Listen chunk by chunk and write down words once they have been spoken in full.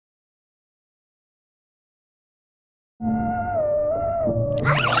Hello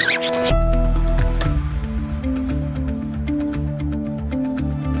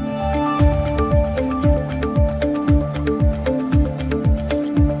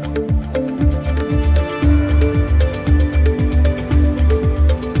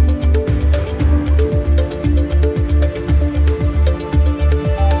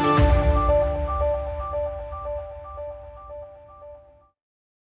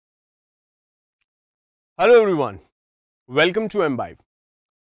everyone, welcome to imbibe.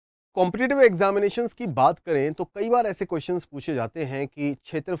 Competitive examinations की बात करें तो कई बार ऐसे क्वेश्चंस पूछे जाते हैं कि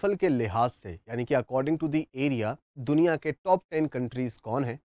क्षेत्रफल के लिहाज से, यानी कि अकॉर्डिंग टू द एरिया, दुनिया के टॉप 10 कंट्रीज कौन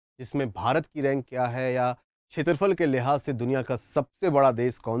है, जिसमें भारत की रैंक क्या है, या क्षेत्रफल के लिहाज से दुनिया का सबसे बड़ा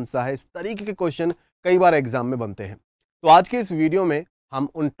देश कौन सा है। इस तरीके के क्वेश्चन कई बार एग्जाम में बनते हैं। तो आज के इस वीडियो में हम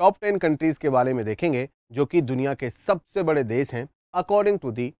उन टॉप 10 कंट्रीज के बारे में देखेंगे जो कि दुनिया के सबसे बड़े देश हैं अकॉर्डिंग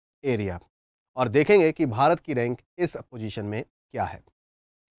टू द एरिया, और देखेंगे कि भारत की रैंक इस पोजीशन में क्या है।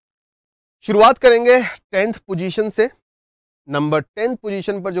 शुरुआत करेंगे 10th पोजीशन से। नंबर 10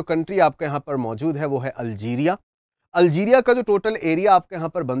 पोजीशन पर जो कंट्री आपके यहां पर मौजूद है वो है अल्जीरिया। अल्जीरिया का जो टोटल एरिया आपके यहां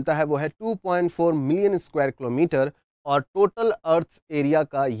पर बनता है वो है 2.4 मिलियन स्क्वायर किलोमीटर, और टोटल अर्थ एरिया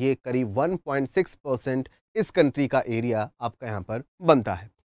का ये करीब 1.6% इस कंट्री का एरिया आपका यहां पर बनता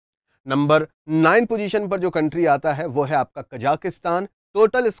है। नंबर 9 पोजीशन पर जो कंट्री आता है वो है आपका Kazakhstan.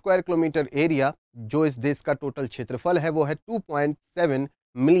 Total square kilometre area जो इस देश का टोटल क्षेत्रफल है वो है 2.7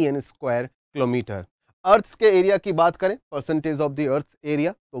 मिलियन स्क्वायर किलोमीटर। अर्थ के एरिया की बात करें, percentage of the earth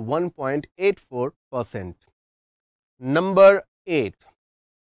area, तो 1.84%। Number 8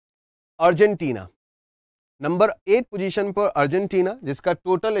 Argentina. नंबर 8 पोजीशन पर अर्जेंटीना, जिसका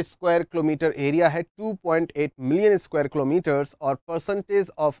टोटल स्क्वायर किलोमीटर एरिया है 2.8 मिलियन स्क्वायर किलोमीटर्स, और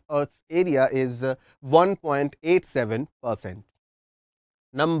percentage of earth area is 1.87%।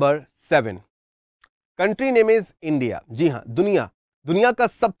 Number 7 country name is India. जी हाँ, दुनिया का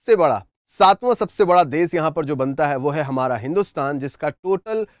सबसे बड़ा, 7वां सबसे बड़ा देश यहां पर जो बनता है वो है हमारा हिंदुस्तान, जिसका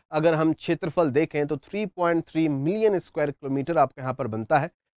टोटल अगर हम क्षेत्रफल देखें तो 3.3 मिलियन स्क्वायर किलोमीटर आपके यहां पर बनता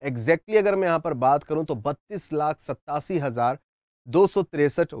है। एग्जैक्टली अगर मैं यहां पर बात करूं तो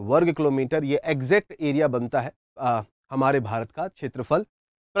 32,87,263 वर्ग किलोमीटर ये एग्जैक्ट एरिया बनता है हमारे भारत का क्षेत्रफल।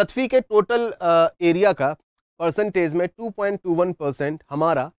 पृथ्वी के टोटल एरिया का परसेंटेज में 2.21%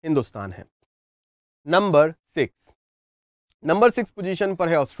 हमारा हिंदुस्तान है। नंबर 6 पोजीशन पर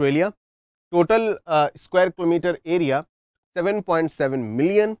है Australia. Total square kilometre area 7.7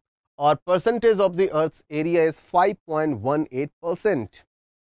 million, और percentage of the earth area is 5.18%।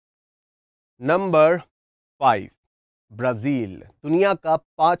 Number 5 Brazil, दुनिया का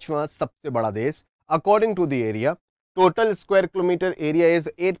 5वां सबसे बड़ा देश according to the area. Total square kilometre area is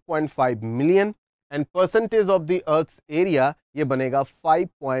 8.5 million, and percentage of the earth area ये बनेगा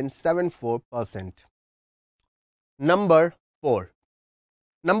 5.74%। नंबर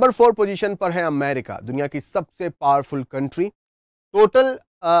 4 पोजीशन पर है अमेरिका, दुनिया की सबसे पावरफुल कंट्री। टोटल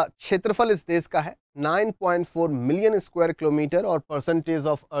क्षेत्रफल इस देश का है 9.4 मिलियन स्क्वायर किलोमीटर, और percentage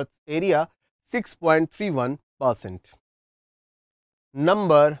of earth area 6.31%।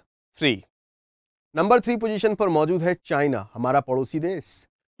 Number 3 position पर मौजूद है चाइना, हमारा पड़ोसी देश।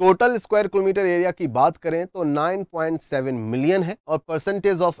 टोटल स्क्वायर किलोमीटर एरिया की बात करें तो 9.7 मिलियन है, और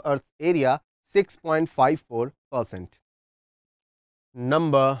percentage of earth area 6.54%।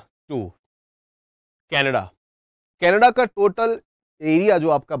 Number 2 Canada का टोटल एरिया जो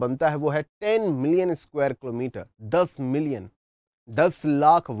आपका बनता है वो है 10 मिलियन स्क्वायर किलोमीटर, 10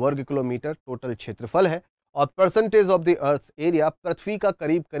 लाख वर्ग किलोमीटर टोटल क्षेत्रफल है, और percentage of the earth area, पृथ्वी का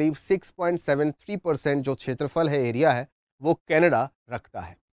करीब 6.73% जो क्षेत्रफल है, एरिया है, वो कनाडा रखता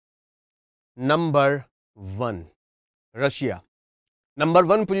है। Number 1 Russia. नंबर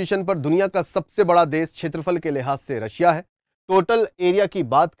 1 पोजीशन पर दुनिया का सबसे बड़ा देश क्षेत्रफल के लिहाज से रशिया है। टोटल एरिया की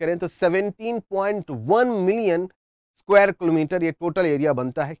बात करें तो 17.1 मिलियन स्क्वायर किलोमीटर ये टोटल एरिया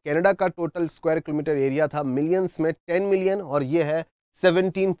बनता है। कनाडा का टोटल स्क्वायर किलोमीटर एरिया था मिलियंस में 10 मिलियन, और ये है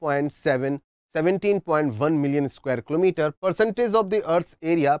 17.1 million square kilometre. Percentage of the earth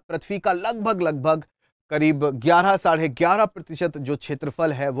area, पृथ्वी का लगभग करीब 11-11.5% जो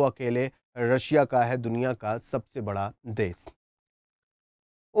क्षेत्रफल है वो अकेले रशिया का है, दुनिया का सबसे बड़ा देश।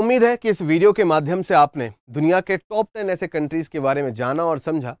 उम्मीद है कि इस वीडियो के माध्यम से आपने दुनिया के टॉप 10 ऐसे कंट्रीज के बारे में जाना और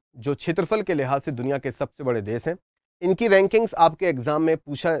समझा जो क्षेत्रफल के लिहाज से दुनिया के सबसे बड़े देश हैं। इनकी रैंकिंग्स आपके एग्जाम में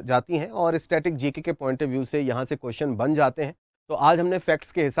पूछा जाती हैं और स्टैटिक जीके के पॉइंट ऑफ व्यू से यहाँ से क्वेश्चन बन जाते हैं। तो आज हमने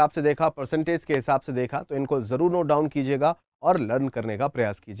फैक्ट्स के हिसाब से देखा, परसेंटेज के हिसाब से देखा, तो इनको ज़रूर नोट डाउन कीजिएगा और लर्न करने का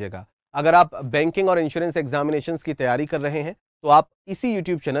प्रयास कीजिएगा। अगर आप बैंकिंग और इंश्योरेंस एग्जामिनेशंस की तैयारी कर रहे हैं तो आप इसी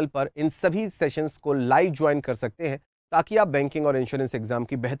यूट्यूब चैनल पर इन सभी सेशंस को लाइव ज्वाइन कर सकते हैं ताकि आप बैंकिंग और इंश्योरेंस एग्जाम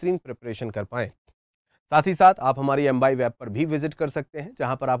की बेहतरीन प्रिपरेशन कर पाएं। साथ ही साथ आप हमारी एम्बाइव ऐप पर भी विजिट कर सकते हैं,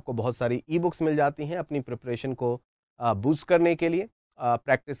 जहां पर आपको बहुत सारी ई बुक्स मिल जाती हैं अपनी प्रिपरेशन को बूस्ट करने के लिए,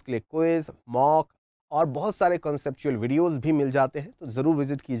 प्रैक्टिस के लिए क्विज, मॉक और बहुत सारे कॉन्सेप्चुअल वीडियोस भी मिल जाते हैं। तो ज़रूर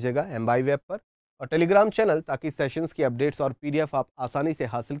विजिट कीजिएगा एम्बाइव ऐप पर, और टेलीग्राम चैनल, ताकि सेशंस की अपडेट्स और पीडीएफ आप आसानी से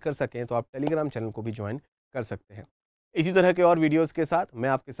हासिल कर सकें, तो आप टेलीग्राम चैनल को भी ज्वाइन कर सकते हैं। इसी तरह के और वीडियोस के साथ मैं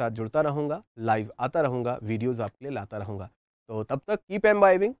आपके साथ जुड़ता रहूंगा, लाइव आता रहूंगा, वीडियोस आपके लिए लाता रहूंगा। तो तब तक keep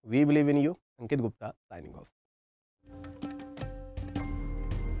imbibing, we believe in you. Ankit Gupta signing off.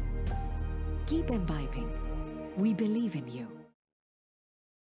 Keep imbibing. We believe in you.